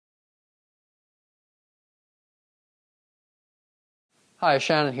Hi,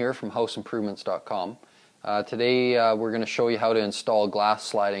 Shannon here from houseimprovements.com. Today we're going to show you how to install glass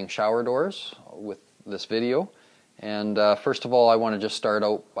sliding shower doors with this video. And first of all, I want to just start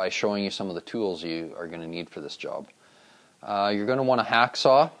out by showing you some of the tools you are going to need for this job. You're going to want a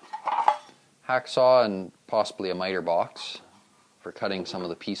hacksaw and possibly a miter box for cutting some of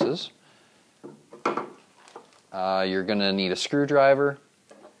the pieces. You're going to need a screwdriver,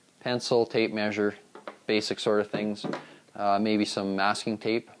 pencil, tape measure, basic sort of things. Maybe some masking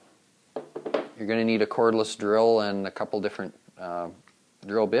tape. You're going to need a cordless drill and a couple different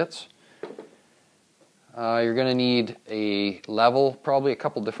drill bits. You're going to need a level, probably a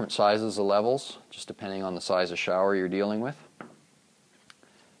couple different sizes of levels, just depending on the size of shower you're dealing with.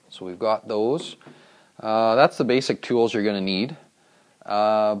 So we've got those. That's the basic tools you're going to need.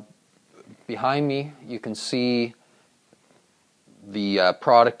 Behind me you can see the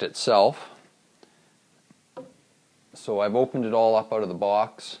product itself. So I've opened it all up out of the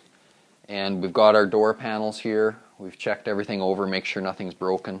box, and we've got our door panels here. We've checked everything over, make sure nothing's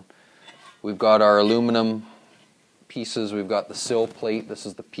broken. We've got our aluminum pieces. We've got the sill plate. This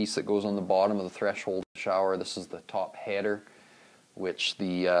is the piece that goes on the bottom of the threshold shower. This is the top header, which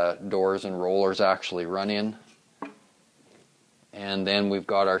the doors and rollers actually run in. And then we've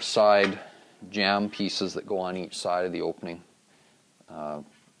got our side jamb pieces that go on each side of the opening that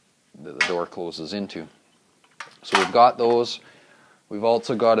the door closes into. So we've got those. We've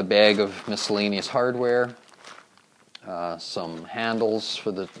also got a bag of miscellaneous hardware, some handles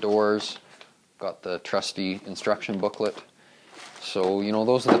for the doors, got the trusty instruction booklet. So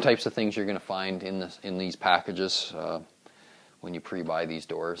those are the types of things you're going to find in these packages when you pre-buy these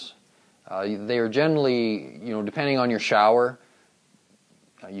doors. They are generally, depending on your shower,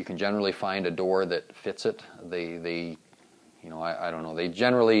 you can generally find a door that fits it. I don't know, they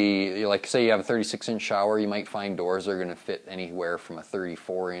generally, like say you have a 36-inch shower, you might find doors that are going to fit anywhere from a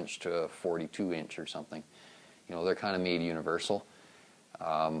 34-inch to a 42-inch or something. They're kind of made universal.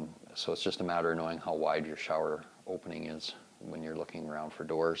 So it's just a matter of knowing how wide your shower opening is when you're looking around for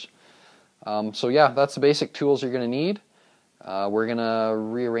doors. So yeah, that's the basic tools you're going to need. We're going to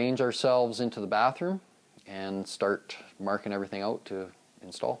rearrange ourselves into the bathroom and start marking everything out to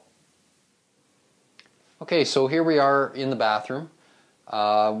install. Okay, so here we are in the bathroom.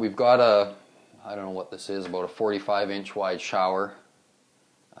 We've got I don't know what this is, about a 45-inch wide shower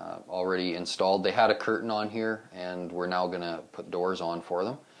already installed. They had a curtain on here, and we're now going to put doors on for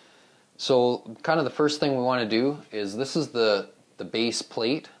them. So kind of the first thing we want to do is, this is the base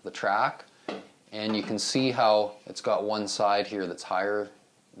plate, the track, and you can see how it's got one side here that's higher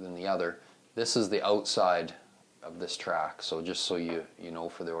than the other. This is the outside of this track, so just so you know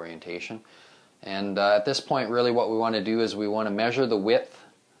for the orientation. And at this point, really what we want to do is we want to measure the width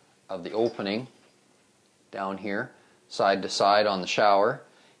of the opening down here, side to side on the shower.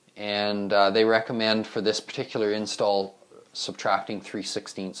 And they recommend for this particular install subtracting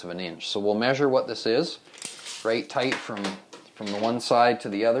 3/16 of an inch. So we'll measure what this is, right tight from the one side to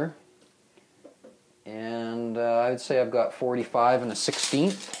the other. And I'd say I've got 45 and a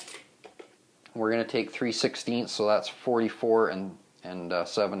 16th. We're going to take 3/16, so that's 44 and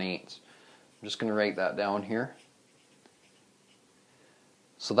 7/8. I'm just going to write that down here.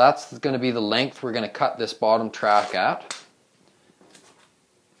 So that's going to be the length we're going to cut this bottom track at.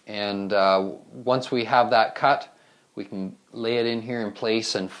 And once we have that cut, we can lay it in here in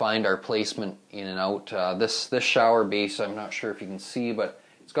place and find our placement in and out. This shower base, I'm not sure if you can see, but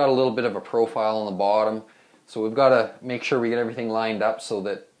it's got a little bit of a profile on the bottom. So we've got to make sure we get everything lined up so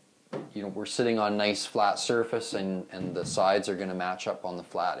that we're sitting on nice flat surface, and the sides are going to match up on the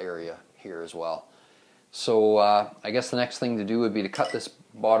flat area here as well. So I guess the next thing to do would be to cut this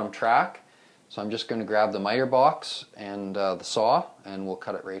bottom track. So I'm just going to grab the miter box and the saw, and we'll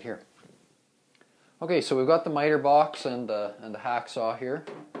cut it right here. Okay, so we've got the miter box and the hacksaw here.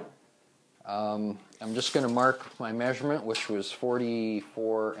 I'm just going to mark my measurement, which was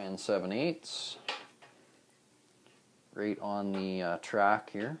 44 and 7/8, right on the track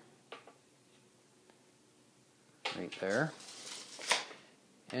here, right there.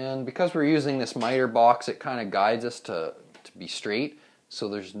 And because we're using this miter box, it kind of guides us to be straight,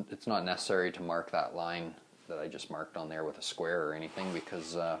 so it's not necessary to mark that line that I just marked on there with a square or anything,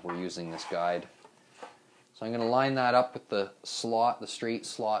 because we're using this guide. So I'm going to line that up with the slot, the straight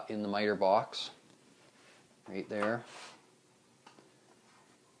slot in the miter box, right there,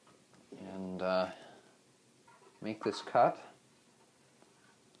 and make this cut.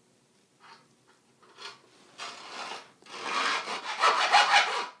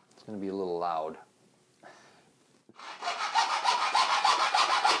 It's going to be a little loud.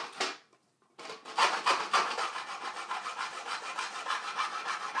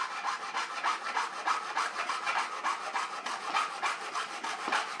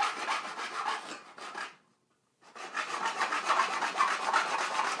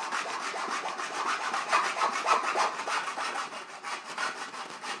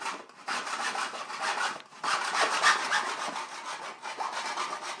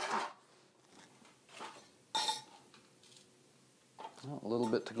 little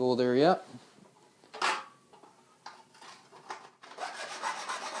bit to go there yet.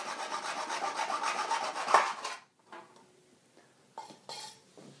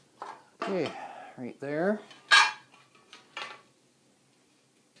 Okay, right there.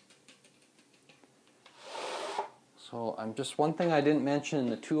 So one thing I didn't mention in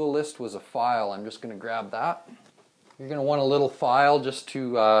the tool list was a file. I'm just going to grab that. You're going to want a little file just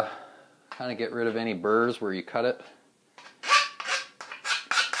to kind of get rid of any burrs where you cut it.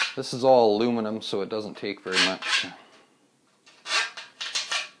 This is all aluminum, so it doesn't take very much to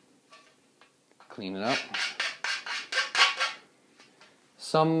clean it up.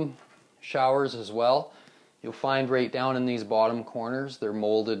 Some showers as well, you'll find right down in these bottom corners, they're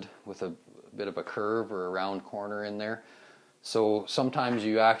molded with a bit of a curve or a round corner in there. So sometimes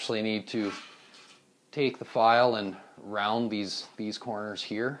you actually need to take the file and round these corners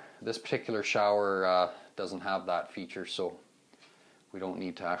here. This particular shower doesn't have that feature, so we don't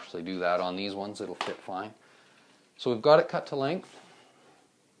need to actually do that on these ones. It'll fit fine. So we've got it cut to length.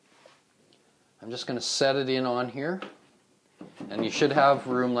 I'm just going to set it in on here, and you should have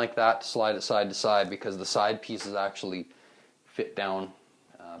room like that to slide it side to side because the side pieces actually fit down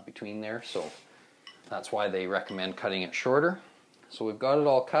between there, so that's why they recommend cutting it shorter. So we've got it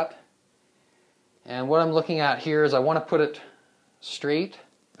all cut, and what I'm looking at here is I want to put it straight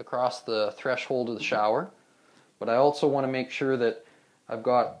across the threshold of the shower, but I also want to make sure that I've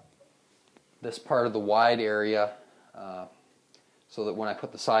got this part of the wide area so that when I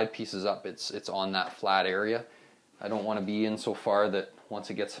put the side pieces up, it's on that flat area. I don't want to be in so far that once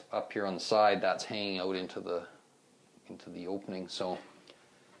it gets up here on the side, that's hanging out into the opening. So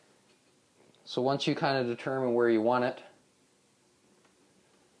once you kind of determine where you want it,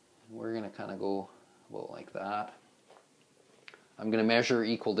 we're going to kind of go about like that. I'm going to measure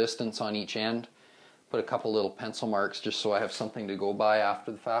equal distance on each end, put a couple little pencil marks just so I have something to go by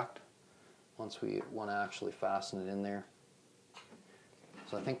after the fact once we want to actually fasten it in there.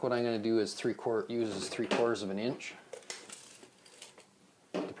 So I think what I'm going to do is use 3/4 of an inch.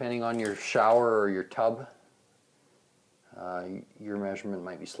 Depending on your shower or your tub, your measurement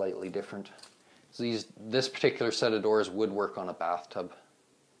might be slightly different. So this particular set of doors would work on a bathtub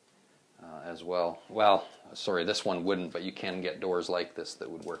as well. Well, sorry, this one wouldn't, but you can get doors like this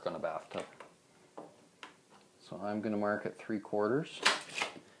that would work on a bathtub. So I'm going to mark it 3/4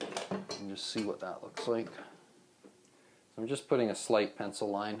 and just see what that looks like. So I'm just putting a slight pencil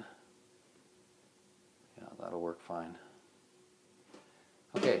line. Yeah, that'll work fine.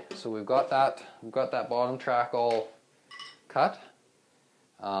 Okay, so we've got that bottom track all cut.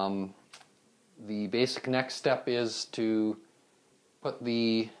 The basic next step is to put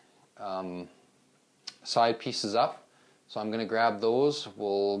the side pieces up. So I'm going to grab those.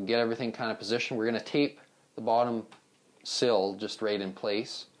 We'll get everything kind of positioned. We're going to tape the bottom sill just right in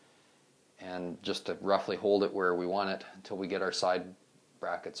place, and just to roughly hold it where we want it until we get our side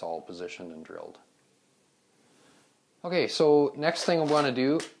brackets all positioned and drilled. Okay, so next thing I want to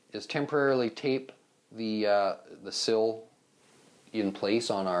do is temporarily tape the sill in place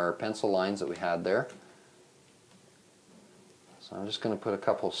on our pencil lines that we had there. So I'm just going to put a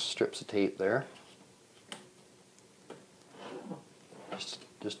couple strips of tape there,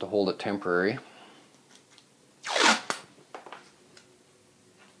 just to hold it temporary.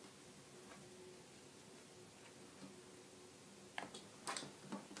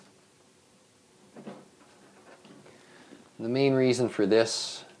 The main reason for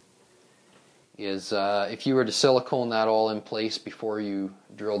this is if you were to silicone that all in place before you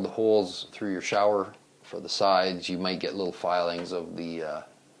drilled the holes through your shower for the sides, you might get little filings of the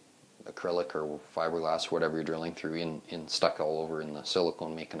acrylic or fiberglass or whatever you're drilling through in stuck all over in the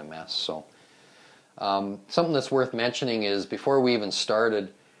silicone, making a mess. So something that's worth mentioning is before we even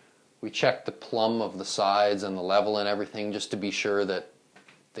started, we checked the plumb of the sides and the level and everything just to be sure that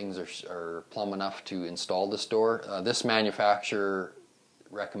things are plumb enough to install this door. This manufacturer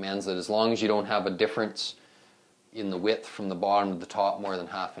recommends that as long as you don't have a difference in the width from the bottom to the top more than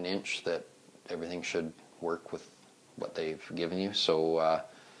 1/2 inch, that everything should work with what they've given you. So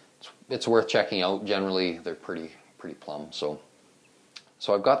it's worth checking out. Generally they're pretty plumb. So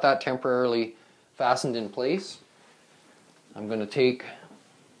I've got that temporarily fastened in place. I'm going to take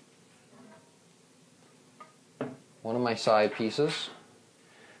one of my side pieces,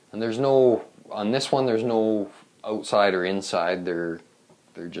 and on this one there's no outside or inside, they're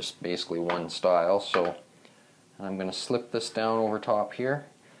just basically one style. So I'm going to slip this down over top here.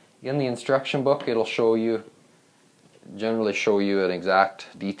 In the instruction book it'll generally show you an exact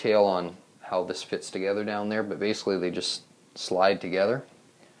detail on how this fits together down there, but basically they just slide together.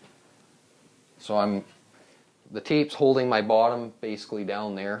 So I'm the tape's holding my bottom basically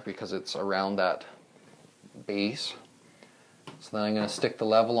down there because it's around that base. So then I'm going to stick the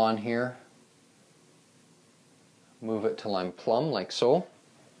level on here, move it till I'm plumb like so.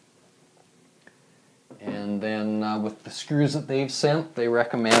 And then with the screws that they've sent, they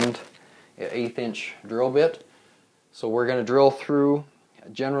recommend an 1/8 inch drill bit. So we're going to drill through.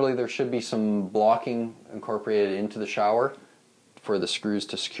 Generally there should be some blocking incorporated into the shower for the screws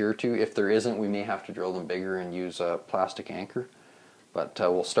to secure to. If there isn't, we may have to drill them bigger and use a plastic anchor. But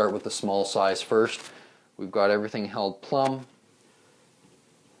we'll start with the small size first. We've got everything held plumb.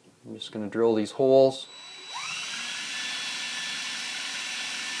 I'm just going to drill these holes.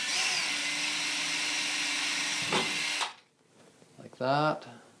 Like that.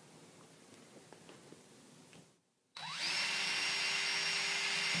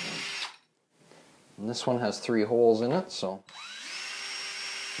 And this one has 3 holes in it, so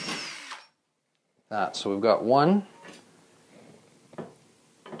that. So we've got one.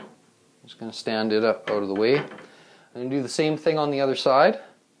 Just going to stand it up out of the way. I'm going to do the same thing on the other side.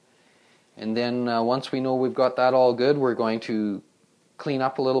 And then once we know we've got that all good, we're going to clean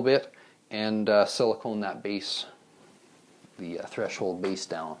up a little bit and silicone that base, the threshold base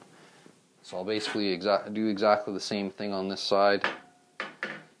down. So I'll basically do exactly the same thing on this side.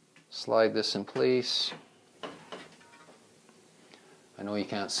 Slide this in place. I know you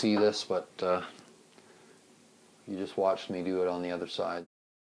can't see this, but you just watched me do it on the other side.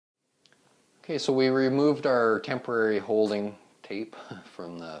 Okay, so we removed our temporary holding tape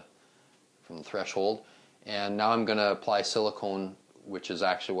from the threshold, and now I'm going to apply silicone, which is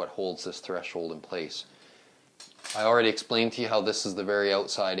actually what holds this threshold in place. I already explained to you how this is the very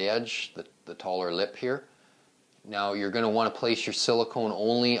outside edge, the taller lip here. Now you're going to want to place your silicone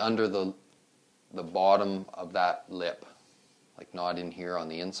only under the bottom of that lip, like not in here on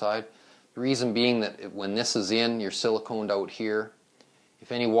the inside. The reason being that when this is in, you're siliconed out here.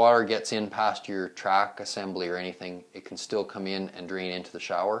 If any water gets in past your track assembly or anything, it can still come in and drain into the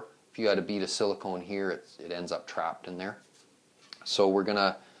shower. If you had a bead of silicone here, it ends up trapped in there. So we're going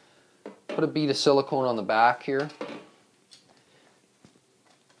to put a bead of silicone on the back here.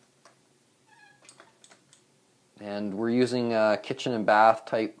 And we're using kitchen and bath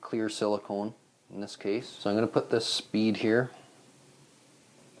type clear silicone in this case. So I'm going to put this bead here.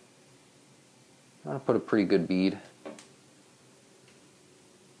 I'm going to put a pretty good bead.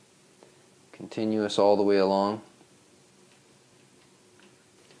 Continuous all the way along.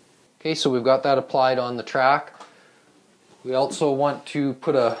 Okay, so we've got that applied on the track. We also want to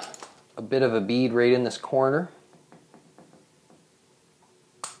put a bit of a bead right in this corner.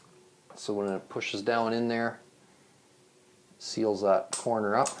 So when it pushes down in there, it seals that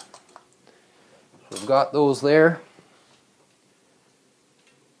corner up. So we've got those there.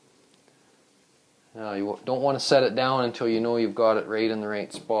 Now you don't want to set it down until you know you've got it right in the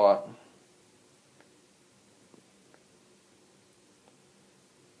right spot.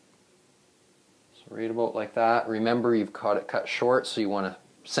 Right about like that. Remember, you've got it cut short, so you want to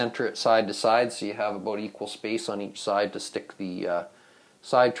center it side to side so you have about equal space on each side to stick the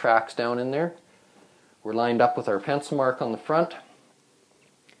side tracks down in there. We're lined up with our pencil mark on the front,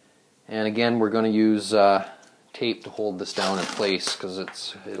 and again we're going to use tape to hold this down in place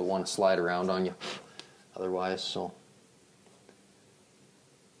because it'll want to slide around on you otherwise. So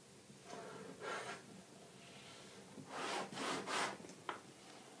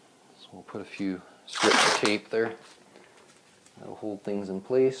we'll put a few strips of tape there. That'll hold things in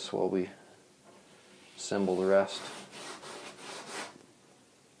place while we assemble the rest.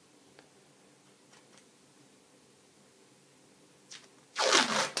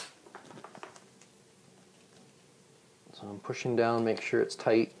 So I'm pushing down, make sure it's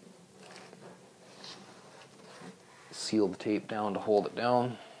tight. Seal the tape down to hold it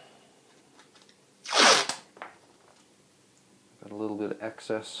down. Got a little bit of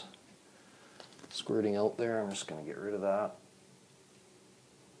excess squirting out there. I'm just going to get rid of that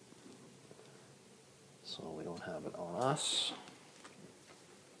so we don't have it on us.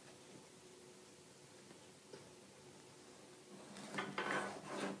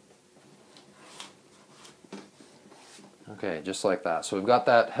 Okay, just like that. So we've got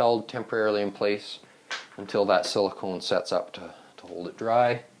that held temporarily in place until that silicone sets up to hold it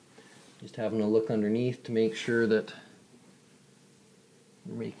dry. Just having a look underneath to make sure that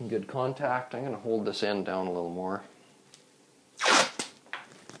we're making good contact. I'm going to hold this end down a little more.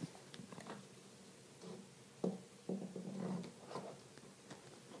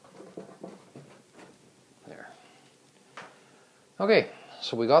 There. Okay,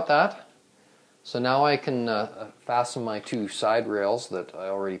 so we got that. So now I can fasten my 2 side rails that I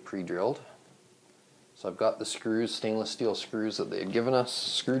already pre-drilled. So I've got the screws, stainless steel screws that they had given us,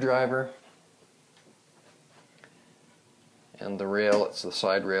 screwdriver, and the rail, it's the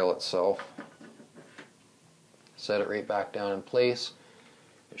side rail itself. Set it right back down in place.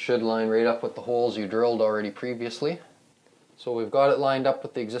 It should line right up with the holes you drilled already previously. So we've got it lined up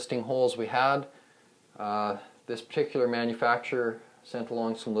with the existing holes we had. This particular manufacturer sent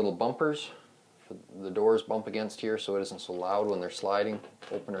along some little bumpers for the doors bump against here so it isn't so loud when they're sliding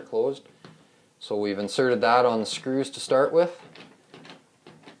open or closed. So we've inserted that on the screws to start with.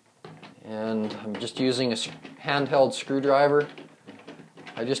 And I'm just using a handheld screwdriver.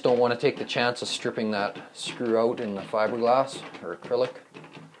 I just don't want to take the chance of stripping that screw out in the fiberglass or acrylic.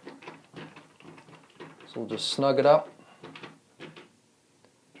 So we'll just snug it up.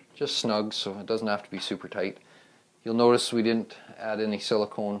 Just snug, so it doesn't have to be super tight. You'll notice we didn't add any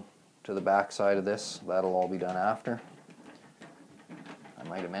silicone to the back side of this. That'll all be done after. I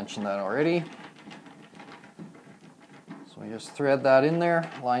might have mentioned that already. So we just thread that in there.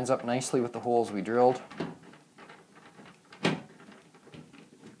 Lines up nicely with the holes we drilled.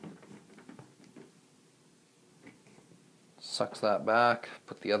 Sucks that back.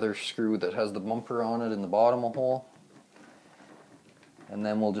 Put the other screw that has the bumper on it in the bottom of the hole. And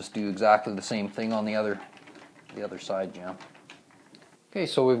then we'll just do exactly the same thing on the other side jamb. Okay,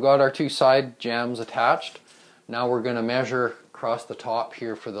 so we've got our two side jambs attached. Now we're going to measure across the top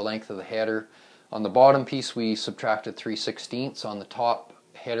here for the length of the header. On the bottom piece we subtracted 3/16. On the top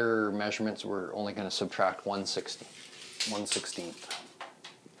header measurements we're only going to subtract 1/16.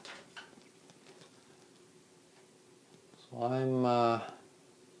 So I'm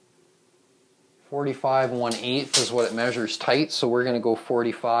 45 1/8 is what it measures tight, so we're going to go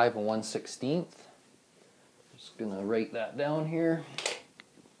 45 1/16. Just going to write that down here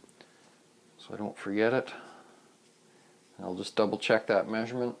so I don't forget it. And I'll just double check that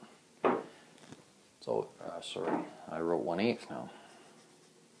measurement. So, sorry, I wrote 1/8 now.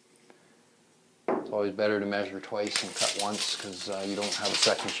 It's always better to measure twice and cut once because you don't have a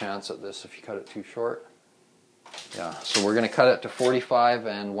second chance at this if you cut it too short. Yeah, so we're going to cut it to 45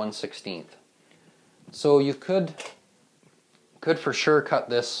 1/16. So you could for sure cut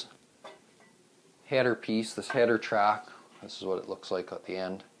this header piece, this header track. This is what it looks like at the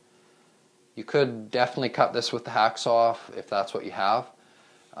end. You could definitely cut this with the hacksaw if that's what you have.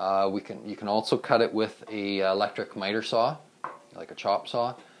 You can also cut it with a electric miter saw, like a chop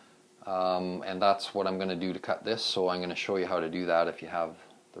saw, and that's what I'm going to do to cut this. So I'm going to show you how to do that if you have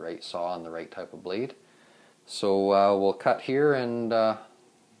the right saw and the right type of blade. So we'll cut here and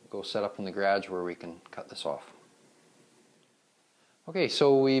go set up in the garage where we can cut this off. Okay,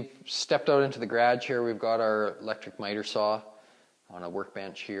 so we've stepped out into the garage here. We've got our electric miter saw on a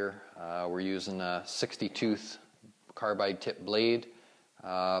workbench here. We're using a 60-tooth carbide tip blade.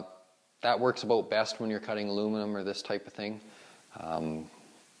 That works about best when you're cutting aluminum or this type of thing.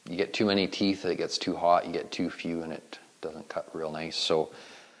 You get too many teeth, it gets too hot, you get too few and it doesn't cut real nice. So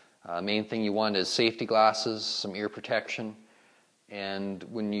main thing you want is safety glasses, some ear protection, and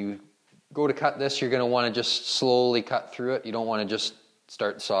when you go to cut this, you're going to want to just slowly cut through it. You don't want to just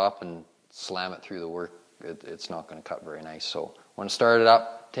start the saw up and slam it through the work. It's not going to cut very nice. So want to start it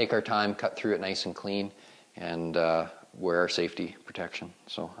up, take our time, cut through it nice and clean, and wear our safety protection.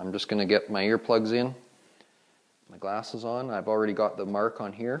 So I'm just going to get my earplugs in, my glasses on. I've already got the mark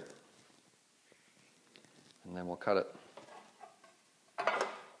on here, and then we'll cut it.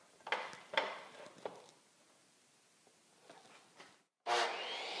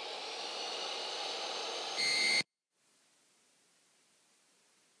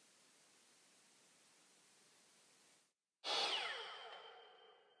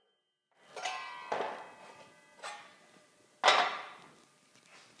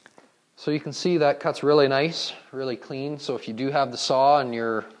 So you can see that cuts really nice, really clean. So if you do have the saw and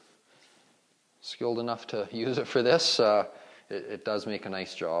you're skilled enough to use it for this, it does make a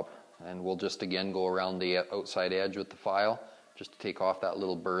nice job. And we'll just again go around the outside edge with the file just to take off that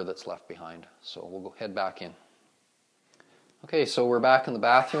little burr that's left behind. So we'll go head back in. Okay, so we're back in the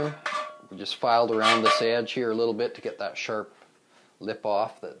bathroom. We just filed around this edge here a little bit to get that sharp lip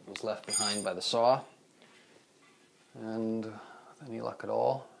off that was left behind by the saw. And with any luck at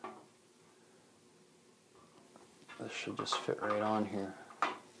all, this should just fit right on here,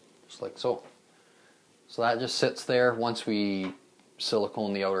 just like so. So that just sits there. Once we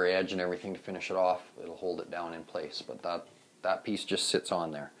silicone the outer edge and everything to finish it off, it'll hold it down in place, but that piece just sits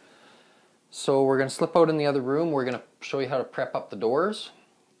on there. So we're going to slip out in the other room. We're going to show you how to prep up the doors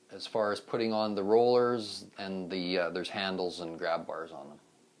as far as putting on the rollers, and there's handles and grab bars on them.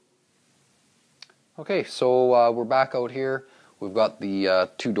 Okay, so we're back out here. We've got the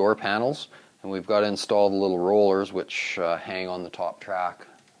two door panels, And we've got to install the little rollers which hang on the top track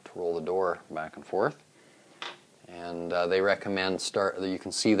to roll the door back and forth. And they recommend you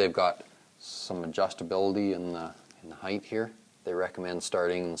can see they've got some adjustability in the height here. They recommend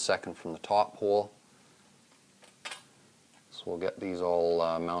starting the second from the top hole. So we'll get these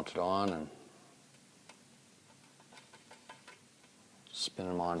all mounted on and spin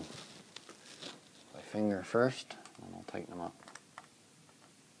them on by finger first, and I'll tighten them up.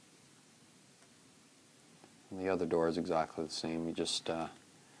 And the other door is exactly the same. You just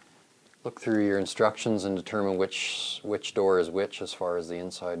look through your instructions and determine which door is which as far as the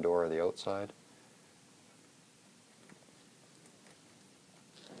inside door or the outside.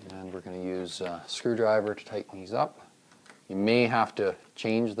 And we're going to use a screwdriver to tighten these up. You may have to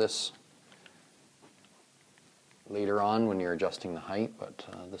change this later on when you're adjusting the height, but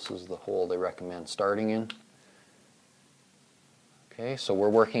this is the hole they recommend starting in. Okay, so we're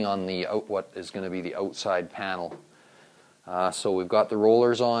working on what is going to be the outside panel. So we've got the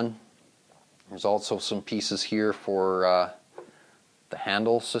rollers on. There's also some pieces here for the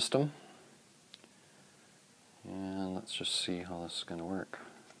handle system. And let's just see how this is going to work.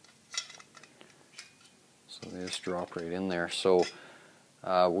 So they just drop right in there. So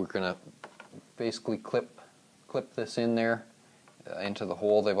we're going to basically clip this in there into the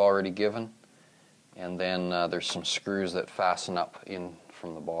hole they've already given. And then there's some screws that fasten up in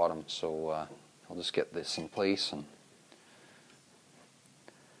from the bottom. So I'll just get this in place and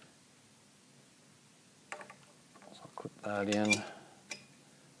clip that in,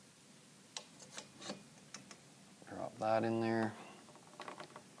 drop that in there,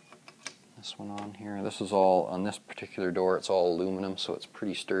 this one on here. This is all, on this particular door, it's all aluminum, so it's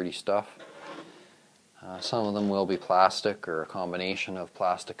pretty sturdy stuff. Some of them will be plastic or a combination of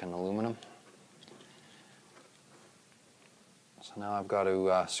plastic and aluminum. So now I've got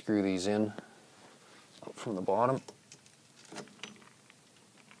to screw these in up from the bottom.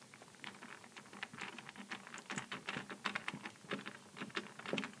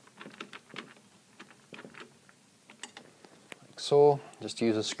 So, just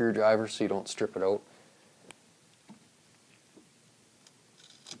use a screwdriver so you don't strip it out.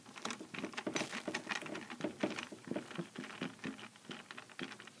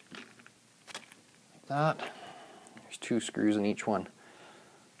 Like that. There's 2 screws in each one.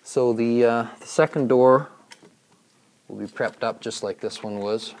 So the second door will be prepped up just like this one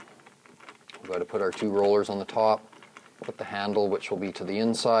was. We've got to put our 2 rollers on the top, put the handle which will be to the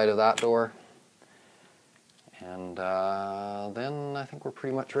inside of that door. And then I think we're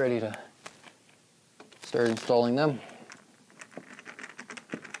pretty much ready to start installing them.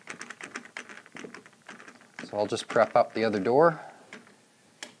 So I'll just prep up the other door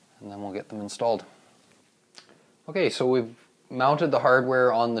and then we'll get them installed. Okay, so we've mounted the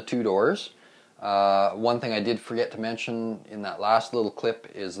hardware on the 2 doors. One thing I did forget to mention in that last little clip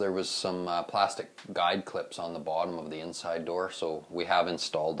is there was some plastic guide clips on the bottom of the inside door, so we have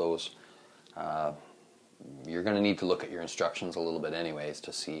installed those. You're going to need to look at your instructions a little bit anyways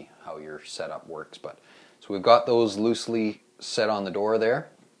to see how your setup works. But so we've got those loosely set on the door there.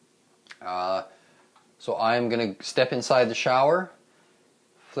 So I'm going to step inside the shower,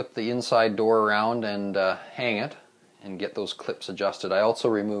 flip the inside door around and hang it and get those clips adjusted. I also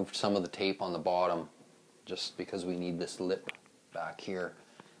removed some of the tape on the bottom just because we need this lip back here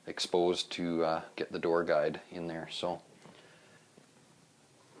exposed to get the door guide in there. So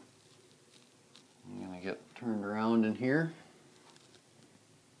I'm going to get turned around in here,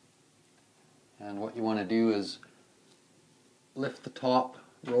 and what you want to do is lift the top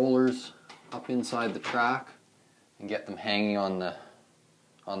rollers up inside the track and get them hanging on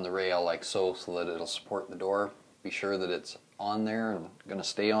the rail like so that it'll support the door. Be sure that it's on there and going to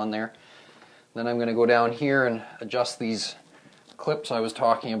stay on there. Then I'm going to go down here and adjust these clips I was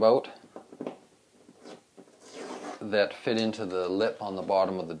talking about that fit into the lip on the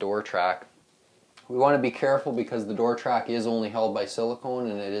bottom of the door track. We want to be careful because the door track is only held by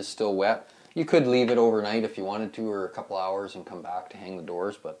silicone and it is still wet. You could leave it overnight if you wanted to, or a couple hours, and come back to hang the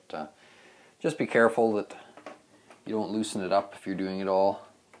doors, but just be careful that you don't loosen it up if you're doing it all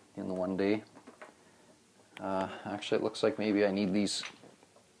in the one day. Actually, it looks like maybe I need these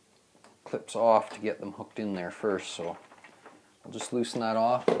clips off to get them hooked in there first, so I'll just loosen that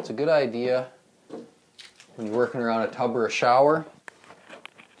off. It's a good idea when you're working around a tub or a shower.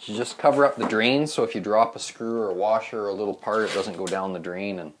 You just cover up the drain, so if you drop a screw or a washer or a little part, it doesn't go down the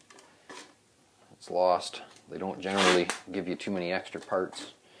drain and it's lost. They don't generally give you too many extra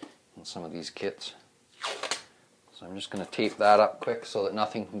parts in some of these kits. So I'm just going to tape that up quick so that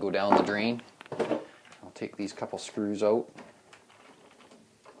nothing can go down the drain. I'll take these couple screws out.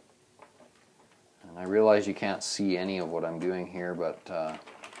 I realize you can't see any of what I'm doing here, but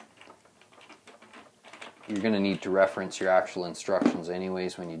you're going to need to reference your actual instructions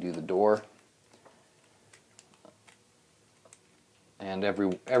anyways when you do the door. And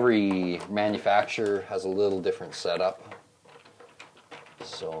every manufacturer has a little different setup.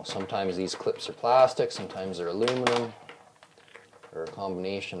 So sometimes these clips are plastic, sometimes they're aluminum, or a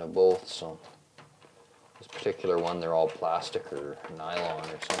combination of both. So this particular one, they're all plastic or nylon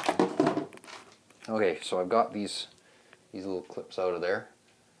or something. Okay, so I've got these little clips out of there.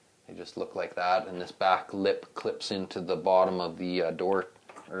 They just look like that, and this back lip clips into the bottom of the door,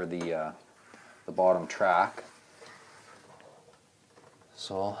 or the bottom track.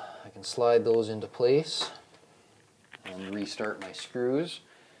 So I can slide those into place and restart my screws.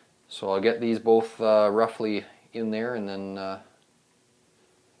 So I'll get these both roughly in there, and then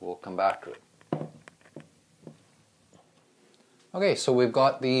we'll come back to it. Okay, so we've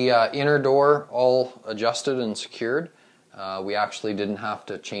got the inner door all adjusted and secured. We actually didn't have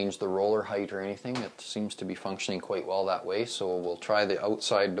to change the roller height or anything. It seems to be functioning quite well that way. So we'll try the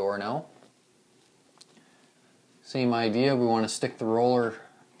outside door now. Same idea, we want to stick the roller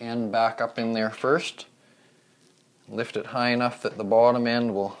end back up in there first. Lift it high enough that the bottom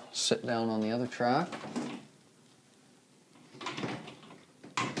end will sit down on the other track.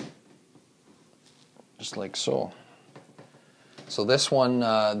 Just like so. So this one,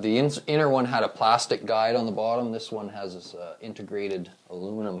 the inner one had a plastic guide on the bottom. This one has this integrated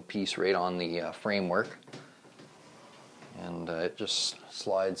aluminum piece right on the framework. And it just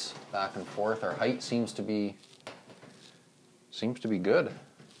slides back and forth. Our height seems to be good.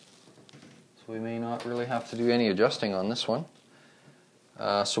 So we may not really have to do any adjusting on this one.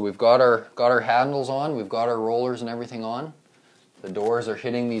 So we've got our handles on, we've got our rollers and everything on. The doors are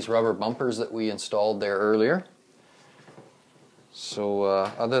hitting these rubber bumpers that we installed there earlier. So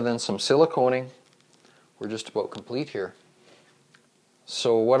other than some siliconing, we're just about complete here.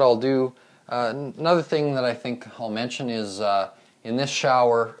 So what I'll do, another thing that I think I'll mention is in this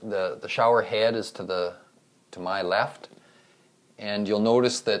shower, the shower head is to my left, and you'll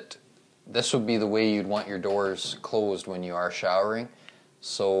notice that this would be the way you'd want your doors closed when you are showering,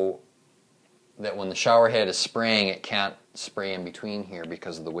 so that when the shower head is spraying, it can't spray in between here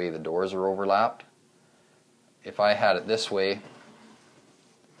because of the way the doors are overlapped. If I had it this way,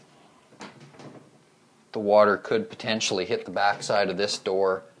 the water could potentially hit the back side of this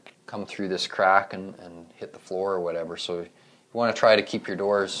door, come through this crack and hit the floor or whatever. So you want to try to keep your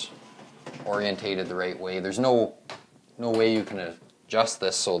doors orientated the right way. There's no way you can adjust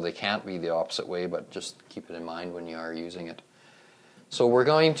this so they can't be the opposite way, but just keep it in mind when you are using it. So we're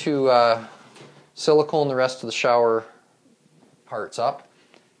going to silicone the rest of the shower parts up,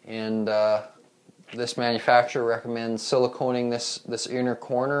 and this manufacturer recommends siliconing this inner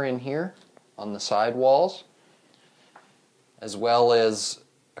corner in here on the side walls, as well as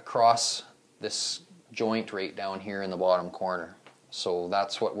across this joint right down here in the bottom corner. So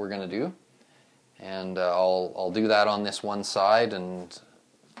that's what we're going to do, and I'll do that on this one side, and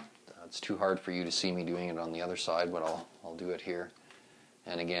it's too hard for you to see me doing it on the other side, but I'll do it here.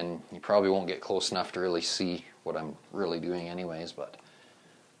 And again, you probably won't get close enough to really see what I'm really doing anyways, but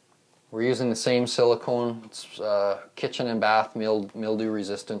we're using the same silicone. It's kitchen and bath mildew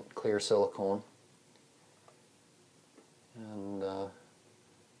resistant clear silicone. And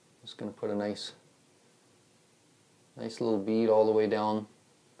just going to put a nice little bead all the way down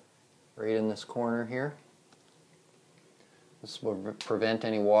right in this corner here. This will prevent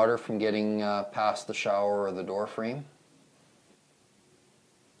any water from getting past the shower or the door frame.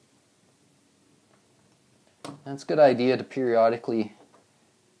 And it's a good idea to periodically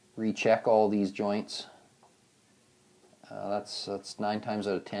recheck all these joints. That's 9 times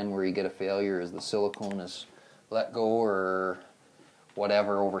out of 10 where you get a failure, is the silicone is let go or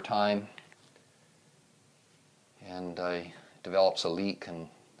whatever over time, and develops a leak, and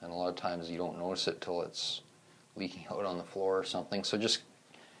a lot of times you don't notice it till it's leaking out on the floor or something. So just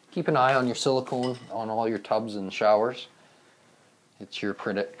keep an eye on your silicone on all your tubs and showers. It's your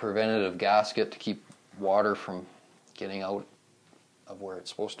preventative gasket to keep water from getting out of where it's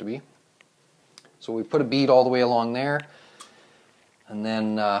supposed to be. So we put a bead all the way along there, and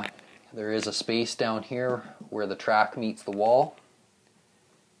then there is a space down here where the track meets the wall.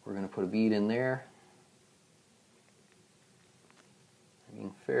 We're going to put a bead in there.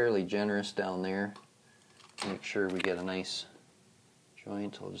 Being fairly generous down there. Make sure we get a nice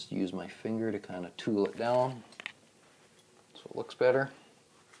joint. I'll just use my finger to kind of tool it down so it looks better.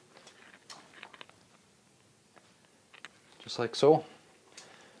 Just like so.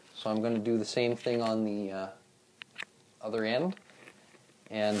 So I'm going to do the same thing on the other end,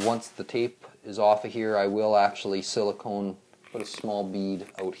 and once the tape is off of here, I will actually silicone, put a small bead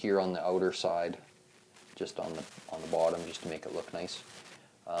out here on the outer side, just on the bottom, just to make it look nice.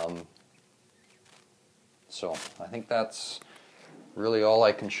 So I think that's really all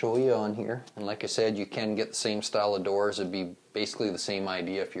I can show you on here. And like I said, you can get the same style of doors. It'd be basically the same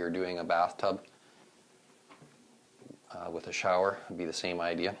idea if you're doing a bathtub with a shower. It'd be the same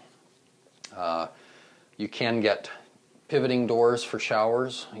idea. You can get pivoting doors for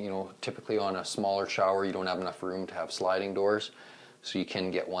showers. You know, typically on a smaller shower you don't have enough room to have sliding doors, so you can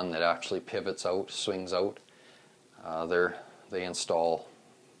get one that actually pivots out, swings out. They install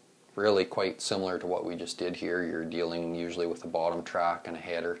really quite similar to what we just did here. You're dealing usually with a bottom track and a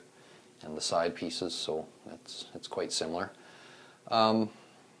header and the side pieces, so it's quite similar. I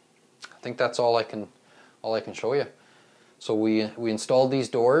think that's all I can show you. So we installed these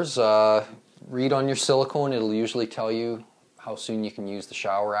doors. Read on your silicone, it'll usually tell you how soon you can use the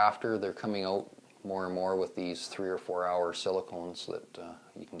shower after. They're coming out more and more with these 3 or 4 hour silicones that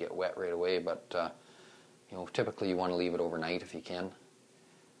you can get wet right away, but you know, typically you want to leave it overnight if you can,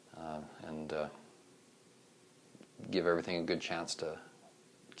 and give everything a good chance to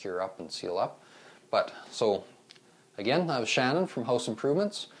cure up and seal up. But so again, that was Shannon from House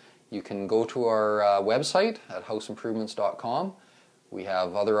Improvements. You can go to our website at houseimprovements.com. We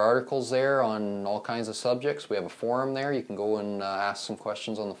have other articles there on all kinds of subjects. We have a forum there. You can go and ask some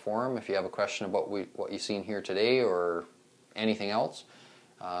questions on the forum if you have a question about what you've seen here today or anything else.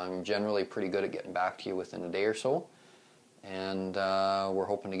 I'm generally pretty good at getting back to you within a day or so. And we're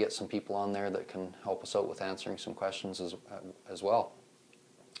hoping to get some people on there that can help us out with answering some questions as well.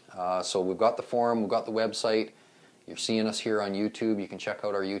 So we've got the forum, we've got the website. You're seeing us here on YouTube. You can check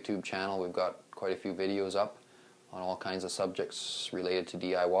out our YouTube channel. We've got quite a few videos up on all kinds of subjects related to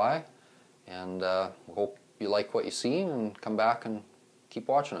DIY. And we hope you like what you see and come back and keep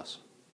watching us.